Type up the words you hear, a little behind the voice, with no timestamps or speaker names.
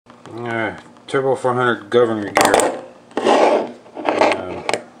TH400 governor gear.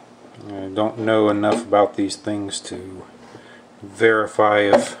 I don't know enough about these things to verify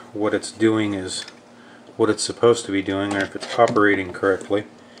if what it's doing is what it's supposed to be doing, or if it's operating correctly.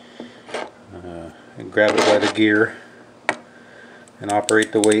 And grab it by the gear and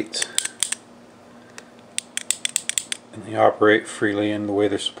operate the weights, and they operate freely in the way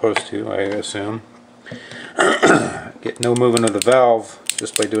they're supposed to, I assume. Get no movement of the valve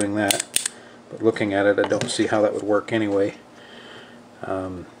just by doing that, but looking at it I don't see how that would work anyway.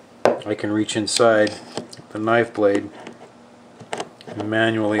 I can reach inside the knife blade and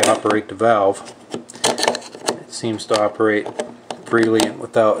manually operate the valve. It seems to operate freely and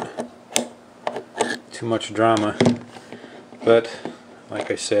without too much drama, but like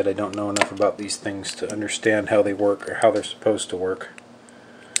I said, I don't know enough about these things to understand how they work or how they're supposed to work.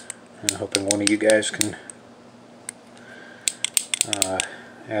 I'm hoping one of you guys can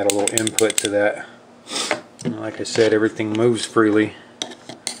add a little input to that. And like I said, everything moves freely,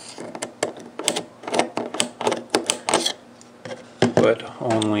 but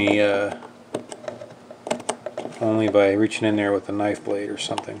only by reaching in there with a knife blade or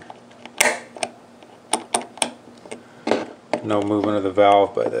something. No movement of the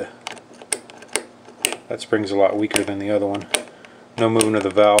valve by the... that spring's a lot weaker than the other one. No movement of the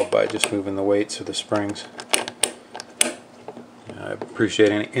valve by just moving the weights or the springs. I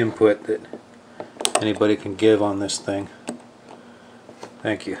appreciate any input that anybody can give on this thing.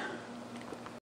 Thank you.